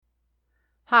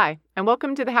Hi, and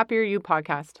welcome to the Happier You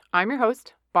podcast. I'm your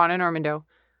host, Bonna Normando.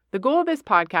 The goal of this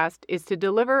podcast is to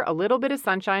deliver a little bit of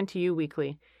sunshine to you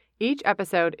weekly. Each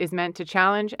episode is meant to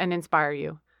challenge and inspire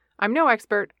you. I'm no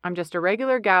expert, I'm just a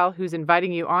regular gal who's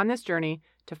inviting you on this journey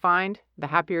to find the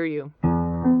happier you.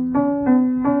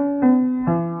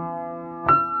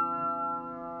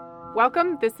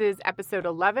 Welcome, this is episode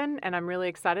 11, and I'm really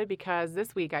excited because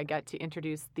this week I get to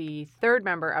introduce the third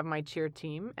member of my cheer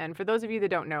team. And for those of you that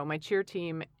don't know, my cheer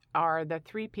team are the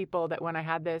three people that when I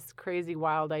had this crazy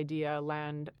wild idea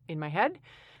land in my head,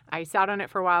 I sat on it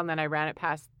for a while and then I ran it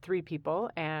past three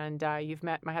people. And you've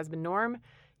met my husband Norm,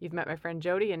 you've met my friend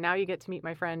Jody, and now you get to meet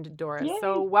my friend Doris. Yay.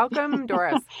 So welcome,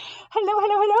 Doris.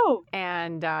 Hello.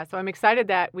 And so I'm excited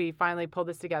that we finally pulled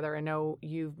this together. I know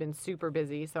you've been super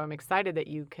busy, so I'm excited that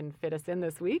you can fit us in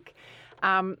this week.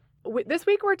 This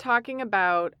week we're talking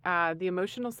about the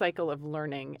emotional cycle of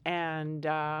learning. And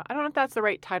I don't know if that's the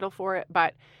right title for it,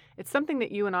 but it's something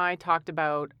that you and I talked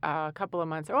about a couple of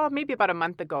months, or maybe about a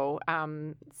month ago.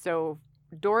 So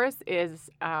Doris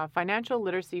is Financial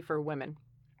Literacy for Women.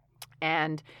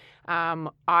 And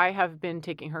I have been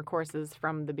taking her courses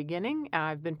from the beginning.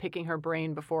 I've been picking her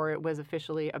brain before it was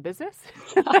officially a business.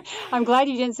 I'm glad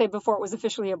you didn't say before it was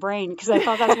officially a brain, because I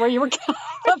thought that's where you were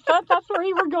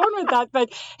going with that. But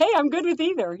hey, I'm good with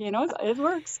either. You know, it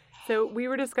works. So we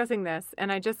were discussing this,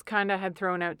 and I just kind of had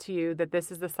thrown out to you that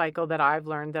this is the cycle that I've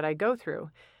learned that I go through.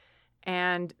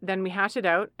 And then we hashed it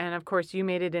out, and of course you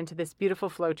made it into this beautiful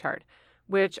flow chart,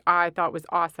 which I thought was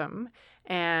awesome.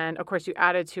 And of course you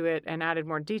added to it and added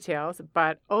more details,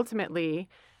 but ultimately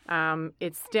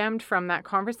it stemmed from that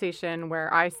conversation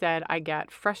where I said I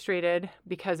get frustrated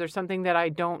because there's something that I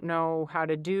don't know how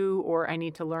to do or I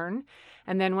need to learn.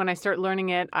 And then when I start learning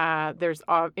it, there's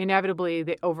inevitably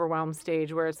the overwhelm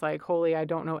stage where it's like, holy, I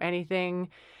don't know anything.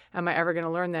 Am I ever going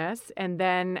to learn this? And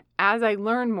then as I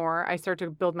learn more, I start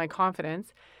to build my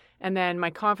confidence. And then my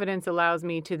confidence allows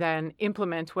me to then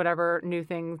implement whatever new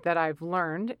things that I've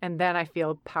learned. And then I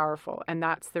feel powerful. And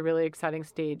that's the really exciting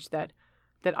stage that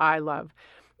I love.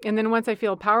 And then once I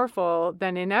feel powerful,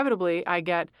 then inevitably I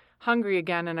get hungry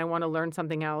again and I want to learn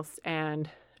something else and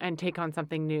take on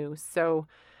something new. So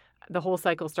the whole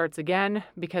cycle starts again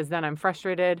because then I'm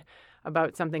frustrated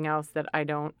about something else that I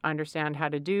don't understand how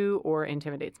to do or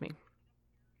intimidates me.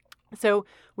 So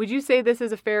would you say this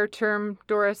is a fair term,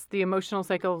 Doris, the emotional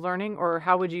cycle of learning, or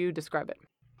how would you describe it?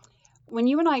 When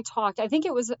you and I talked, I think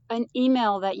it was an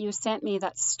email that you sent me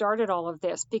that started all of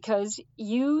this, because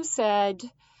you said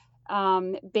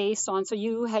based on, so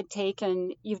you had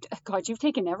taken, you've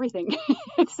taken everything.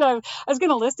 So I was going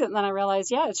to list it and then I realized,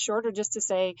 yeah, it's shorter just to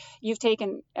say you've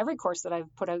taken every course that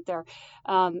I've put out there,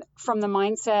 from the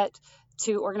mindset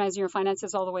to organizing your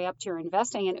finances all the way up to your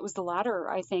investing. And it was the latter,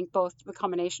 I think, both the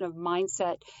combination of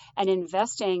mindset and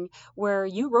investing, where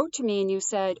you wrote to me and you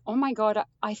said, oh my God,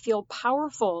 I feel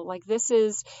powerful. Like, this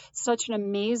is such an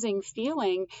amazing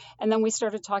feeling. And then we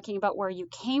started talking about where you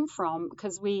came from,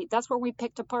 because that's where we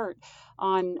picked apart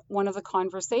on one of the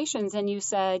conversations. And you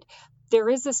said, there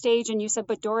is a stage, and you said,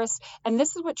 but Doris, and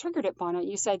this is what triggered it, Bonna,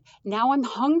 you said, now I'm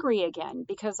hungry again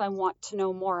because I want to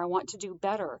know more. I want to do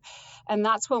better. And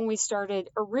that's when we started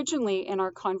originally in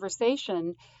our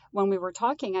conversation. When we were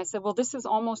talking, I said, well, this is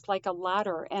almost like a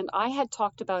ladder. And I had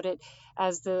talked about it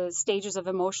as the stages of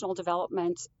emotional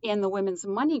development in the Women's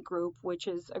Money Group, which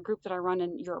is a group that I run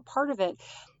and you're a part of it.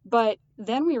 But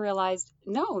then we realized,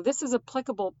 no, this is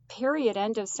applicable, period,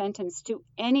 end of sentence, to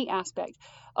any aspect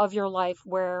of your life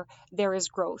where there is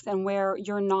growth and where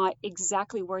you're not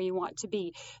exactly where you want to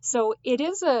be. So it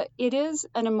is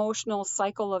an emotional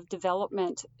cycle of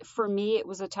development. For me, it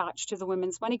was attached to the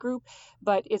Women's Money Group,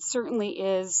 but it certainly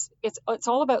is, it's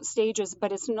all about stages,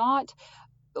 but it's not,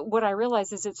 what I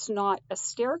realize is it's not a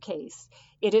staircase.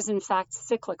 It is in fact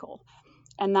cyclical.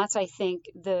 And that's, I think,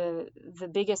 the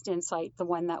biggest insight, the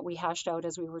one that we hashed out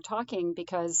as we were talking,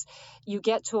 because you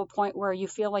get to a point where you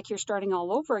feel like you're starting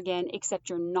all over again, except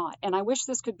you're not. And I wish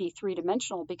this could be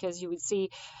three-dimensional, because you would see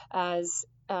as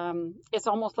it's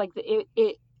almost like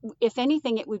if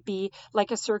anything, it would be like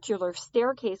a circular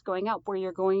staircase going up, where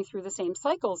you're going through the same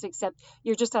cycles, except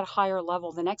you're just at a higher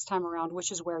level the next time around,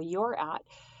 which is where you're at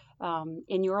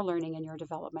in your learning and your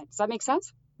development. Does that make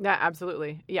sense? Yeah,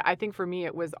 absolutely. Yeah, I think for me,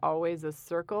 it was always a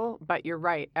circle, but you're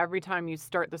right. Every time you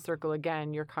start the circle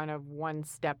again, you're kind of one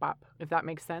step up, if that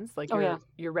makes sense. Like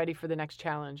you're ready for the next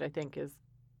challenge, I think, is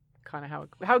kind of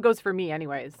how it goes for me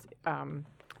anyways,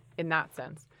 in that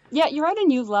sense. Yeah, you're at a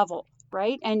new level,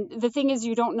 right? And the thing is,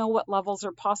 you don't know what levels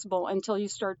are possible until you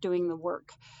start doing the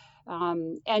work.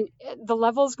 And the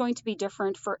level is going to be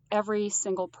different for every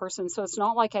single person. So it's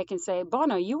not like I can say,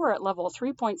 Bono, you were at level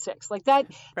 3.6. Like that's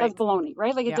Right. baloney,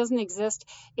 right? Like it Yeah. doesn't exist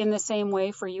in the same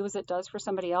way for you as it does for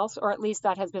somebody else, or at least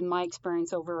that has been my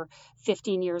experience over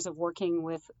 15 years of working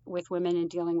with women and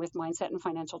dealing with mindset and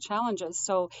financial challenges.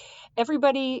 So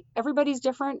everybody's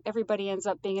different. Everybody ends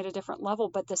up being at a different level,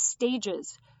 but the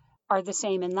stages are the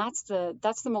same. And that's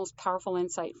the most powerful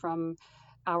insight from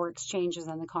our exchanges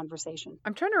and the conversation.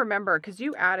 I'm trying to remember because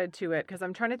you added to it, because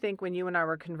I'm trying to think when you and I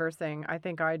were conversing, I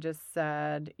think I just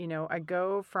said, I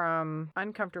go from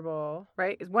uncomfortable,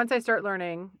 right? Once I start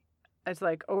learning, it's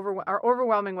like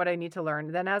overwhelming what I need to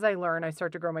learn. Then as I learn, I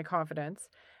start to grow my confidence.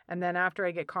 And then after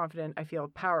I get confident, I feel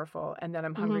powerful. And then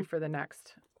I'm hungry for the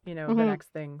next, the next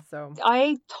thing. So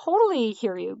I totally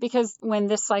hear you, because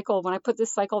when I put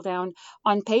this cycle down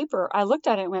on paper, I looked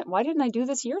at it and went, why didn't I do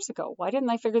this years ago? Why didn't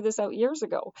I figure this out years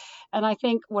ago? And I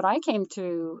think what I came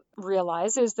to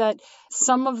realize is that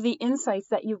some of the insights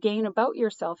that you gain about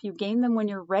yourself, you gain them when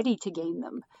you're ready to gain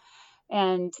them.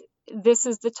 And this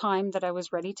is the time that I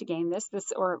was ready to gain this,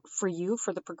 or for you,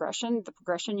 for the progression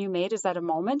you made is at a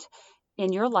moment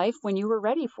in your life when you were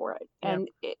ready for it. Yeah. And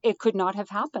it could not have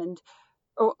happened,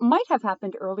 or might have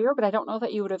happened earlier, but I don't know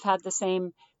that you would have had the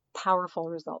same powerful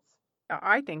results.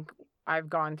 I think I've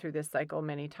gone through this cycle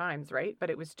many times, right? But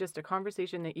it was just a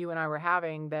conversation that you and I were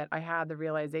having that I had the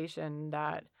realization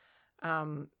that,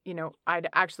 I'd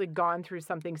actually gone through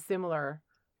something similar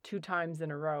 2 times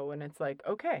in a row. And it's like,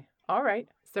 okay, all right.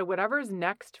 So whatever's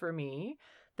next for me,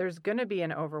 there's going to be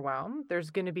an overwhelm. There's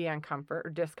going to be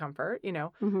discomfort,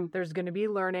 There's going to be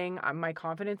learning. My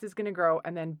confidence is going to grow.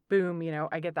 And then boom,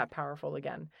 I get that powerful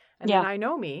again. And then I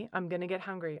know me, I'm going to get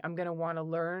hungry. I'm going to want to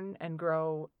learn and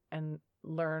grow and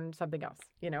learn something else,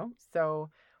 So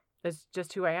it's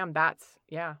just who I am.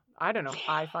 I don't know.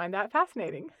 I find that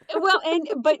fascinating. Well,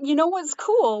 but what's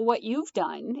cool, what you've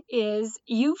done is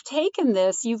you've taken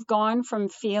this, you've gone from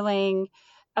feeling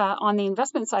on the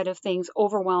investment side of things,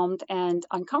 overwhelmed and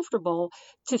uncomfortable,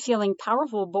 to feeling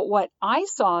powerful. But what I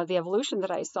saw, the evolution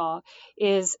that I saw,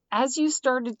 is as you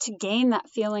started to gain that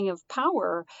feeling of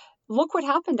power, look what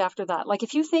happened after that. Like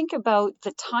if you think about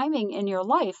the timing in your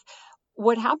life,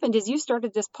 what happened is you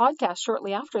started this podcast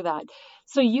shortly after that.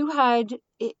 So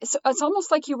it's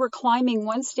almost like you were climbing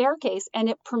one staircase and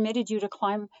it permitted you to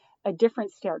climb a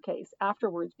different staircase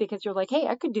afterwards, because you're like, hey,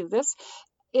 I could do this.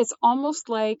 It's almost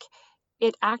like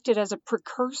it acted as a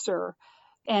precursor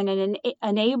and an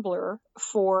enabler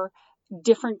for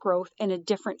different growth in a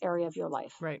different area of your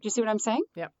life. Right. Do you see what I'm saying?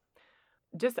 Yeah.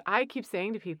 I keep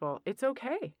saying to people, it's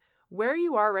okay. Where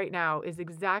you are right now is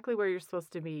exactly where you're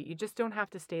supposed to be. You just don't have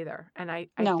to stay there. And I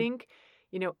think,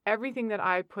 everything that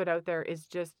I put out there is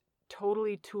just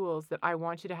totally tools that I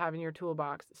want you to have in your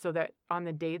toolbox so that on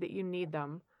the day that you need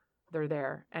them, they're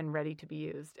there and ready to be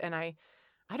used. And I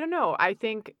don't know. I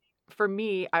think for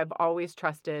me, I've always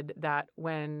trusted that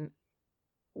when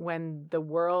the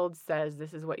world says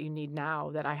this is what you need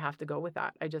now, that I have to go with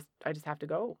that. I just have to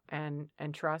go and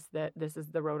trust that this is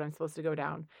the road I'm supposed to go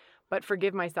down. But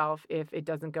forgive myself if it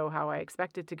doesn't go how I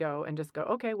expect it to go, and just go,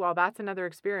 okay, well, that's another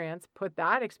experience. Put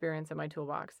that experience in my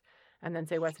toolbox and then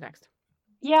say, what's next?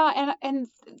 Yeah. And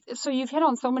so you've hit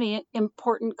on so many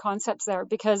important concepts there,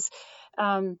 because,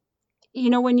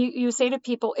 when you say to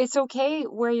people, it's okay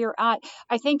where you're at,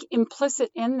 I think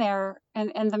implicit in there,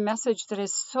 and the message that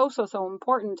is so, so, so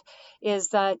important is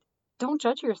that don't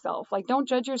judge yourself. Like, don't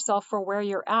judge yourself for where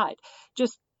you're at.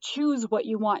 Just choose what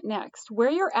you want next. Where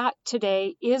you're at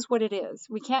today is what it is.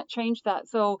 We can't change that.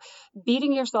 So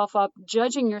beating yourself up,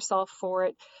 judging yourself for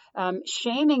it,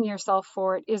 shaming yourself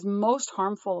for it is most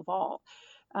harmful of all.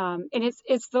 And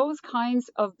it's those kinds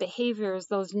of behaviors,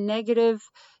 those negative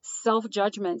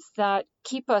self-judgments that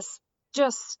keep us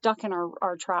just stuck in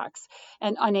our tracks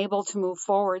and unable to move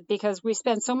forward, because we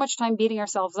spend so much time beating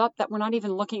ourselves up that we're not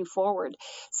even looking forward.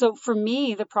 So for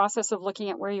me, the process of looking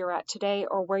at where you're at today,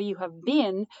 or where you have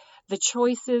been, the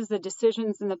choices, the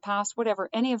decisions in the past, whatever,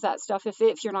 any of that stuff, if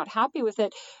you're not happy with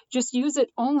it, just use it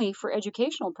only for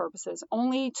educational purposes.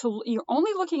 You're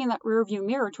only looking in that rearview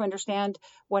mirror to understand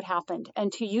what happened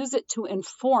and to use it to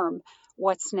inform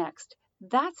what's next.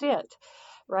 That's it.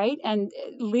 Right? And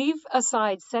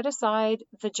set aside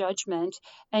the judgment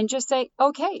and just say,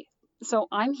 okay, so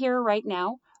I'm here right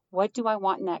now. What do I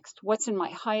want next? What's in my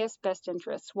highest, best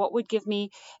interest? What would give me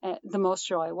the most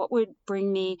joy? What would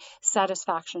bring me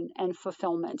satisfaction and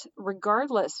fulfillment,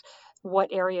 regardless what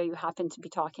area you happen to be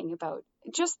talking about?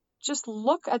 Just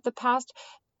look at the past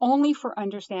only for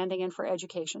understanding and for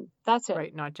education. That's it.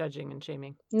 Right. Not judging and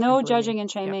shaming. No judging and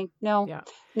shaming. Yeah.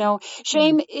 No.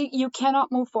 Shame, you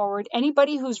cannot move forward.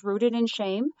 Anybody who's rooted in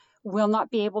shame will not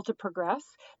be able to progress,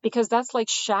 because that's like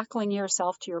shackling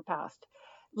yourself to your past.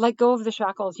 Let go of the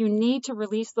shackles. You need to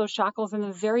release those shackles. And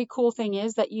the very cool thing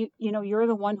is that you're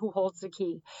the one who holds the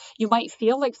key. You might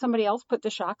feel like somebody else put the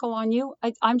shackle on you.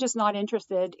 I'm just not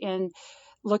interested in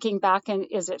looking back and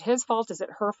is it his fault? Is it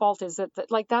her fault? Is it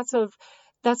like that's of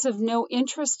no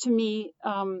interest to me,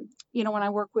 when I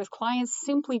work with clients,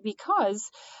 simply because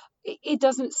it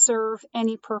doesn't serve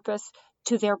any purpose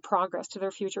to their progress, to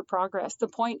their future progress. The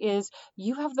point is,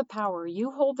 you have the power. You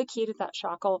hold the key to that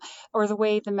shackle, or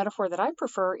the metaphor that I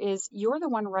prefer is, you're the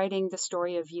one writing the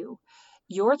story of you.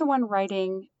 You're the one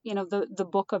writing, the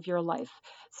book of your life.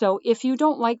 So if you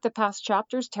don't like the past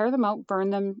chapters, tear them out, burn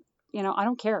them. I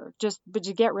don't care. But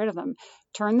you get rid of them.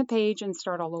 Turn the page and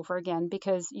start all over again,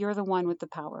 because you're the one with the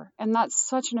power. And that's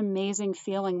such an amazing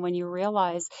feeling when you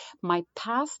realize my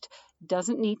past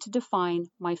doesn't need to define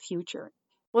my future.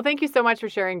 Well, thank you so much for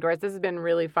sharing, Doris. This has been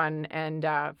really fun. And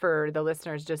for the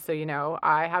listeners, just so you know,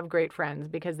 I have great friends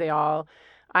because they all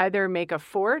either make a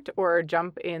fort or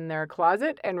jump in their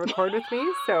closet and record with me.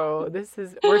 So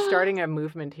we're starting a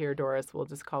movement here, Doris. We'll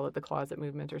just call it the closet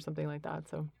movement or something like that.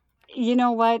 So. You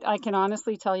know what? I can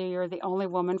honestly tell you, you're the only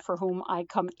woman for whom I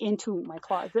come into my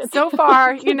closet. So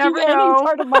far, you never know. Any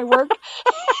part of my work.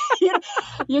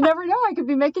 You never know. I could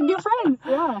be making new friends.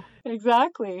 Yeah,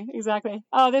 exactly.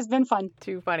 Oh, this has been fun.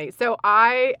 Too funny. So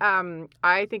I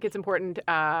think it's important.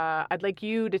 I'd like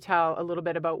you to tell a little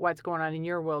bit about what's going on in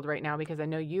your world right now, because I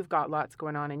know you've got lots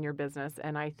going on in your business,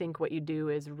 and I think what you do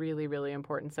is really, really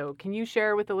important. So can you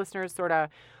share with the listeners sort of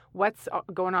what's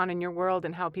going on in your world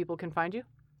and how people can find you?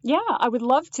 Yeah, I would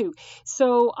love to.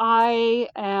 So I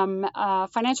am a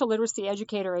financial literacy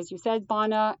educator, as you said,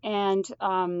 Bana, and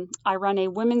I run a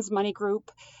women's money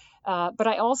group, but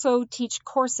I also teach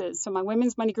courses. So my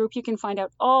women's money group, you can find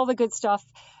out all the good stuff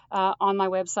on my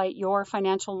website,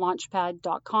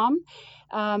 yourfinanciallaunchpad.com.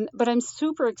 But I'm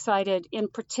super excited in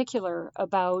particular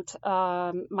about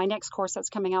my next course that's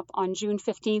coming up on June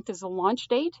 15th is the launch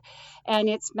date, and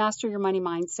it's Master Your Money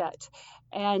Mindset.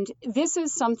 And this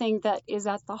is something that is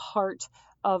at the heart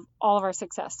of all of our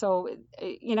success. So,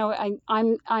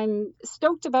 I'm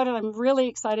stoked about it. I'm really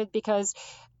excited because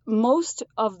most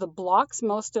of the blocks,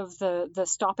 most of the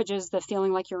stoppages, the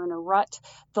feeling like you're in a rut,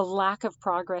 the lack of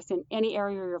progress in any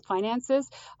area of your finances,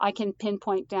 I can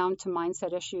pinpoint down to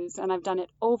mindset issues. And I've done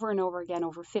it over and over again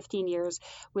over 15 years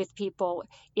with people.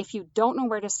 If you don't know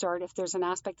where to start, if there's an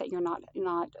aspect that you're not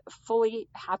fully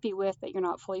happy with, that you're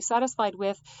not fully satisfied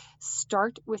with,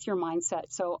 start with your mindset.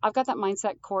 So I've got that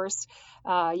mindset course.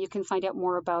 You can find out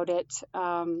more about it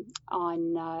on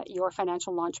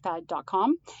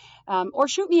yourfinanciallaunchpad.com, or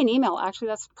shoot me an email. Actually,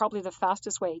 that's probably the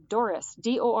fastest way. Doris,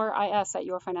 Doris at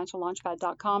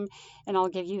yourfinanciallaunchpad.com, and I'll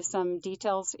give you some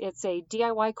details. It's a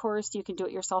DIY course. You can do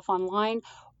it yourself online,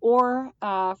 or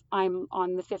I'm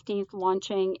on the 15th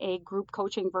launching a group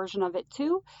coaching version of it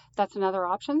too. That's another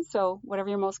option. So whatever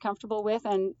you're most comfortable with.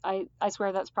 And I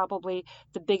swear that's probably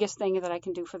the biggest thing that I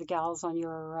can do for the gals on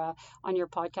your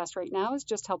podcast right now is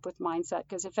just help with mindset.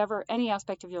 Because if ever any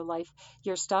aspect of your life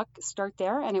you're stuck, start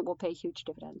there and it will pay huge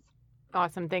dividends.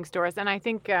 Awesome. Thanks, Doris. And I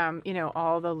think,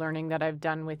 all the learning that I've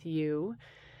done with you,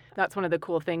 that's one of the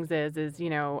cool things is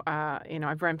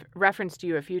I've referenced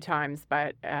you a few times,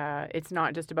 but it's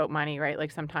not just about money, right?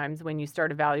 Like sometimes when you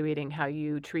start evaluating how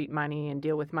you treat money and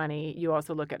deal with money, you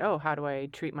also look at, how do I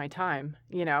treat my time,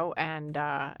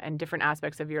 and different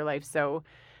aspects of your life. So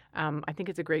I think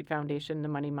it's a great foundation, the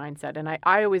money mindset. And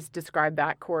I always describe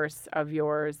that course of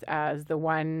yours as the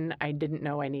one I didn't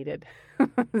know I needed.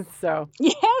 So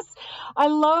yes, I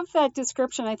love that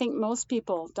description. I think most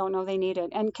people don't know they need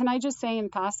it. And can I just say in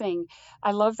passing,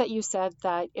 I love that you said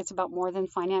that it's about more than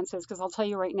finances, because I'll tell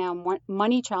you right now,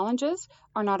 money challenges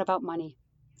are not about money.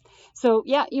 So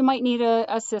yeah, you might need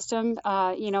a system,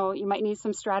 you might need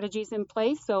some strategies in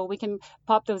place, so we can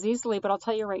pop those easily. But I'll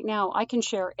tell you right now, I can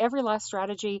share every last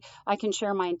strategy. I can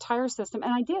share my entire system.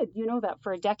 And I did, that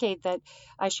for a decade that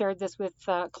I shared this with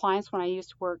clients when I used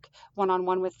to work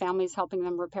one-on-one with families, helping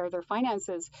them repair their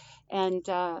finances. And,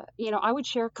 I would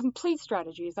share complete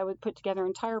strategies. I would put together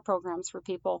entire programs for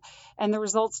people, and the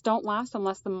results don't last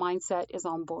unless the mindset is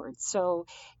on board. So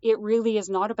it really is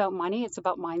not about money. It's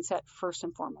about mindset first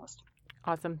and foremost.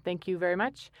 Awesome. Thank you very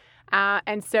much.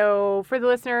 And so for the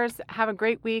listeners, have a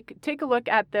great week. Take a look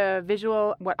at the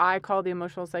visual, what I call the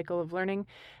emotional cycle of learning,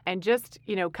 and just,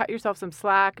 cut yourself some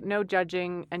slack, no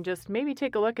judging, and just maybe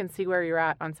take a look and see where you're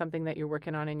at on something that you're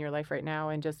working on in your life right now,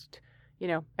 and just,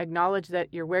 acknowledge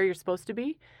that you're where you're supposed to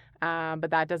be.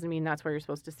 But that doesn't mean that's where you're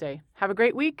supposed to stay. Have a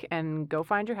great week and go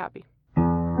find your happy.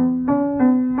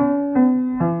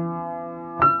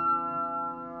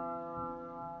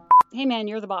 hey man,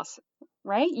 you're the boss,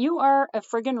 right? You are a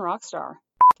friggin' rock star.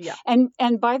 Yeah.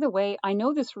 And by the way, I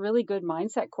know this really good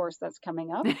mindset course that's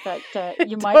coming up that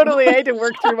you might Totally, I had to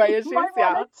work through my issues. might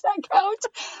Yeah. want to check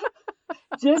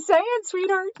out. Just saying,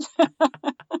 sweetheart.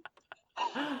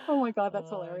 Oh my God,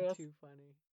 that's hilarious. Too funny.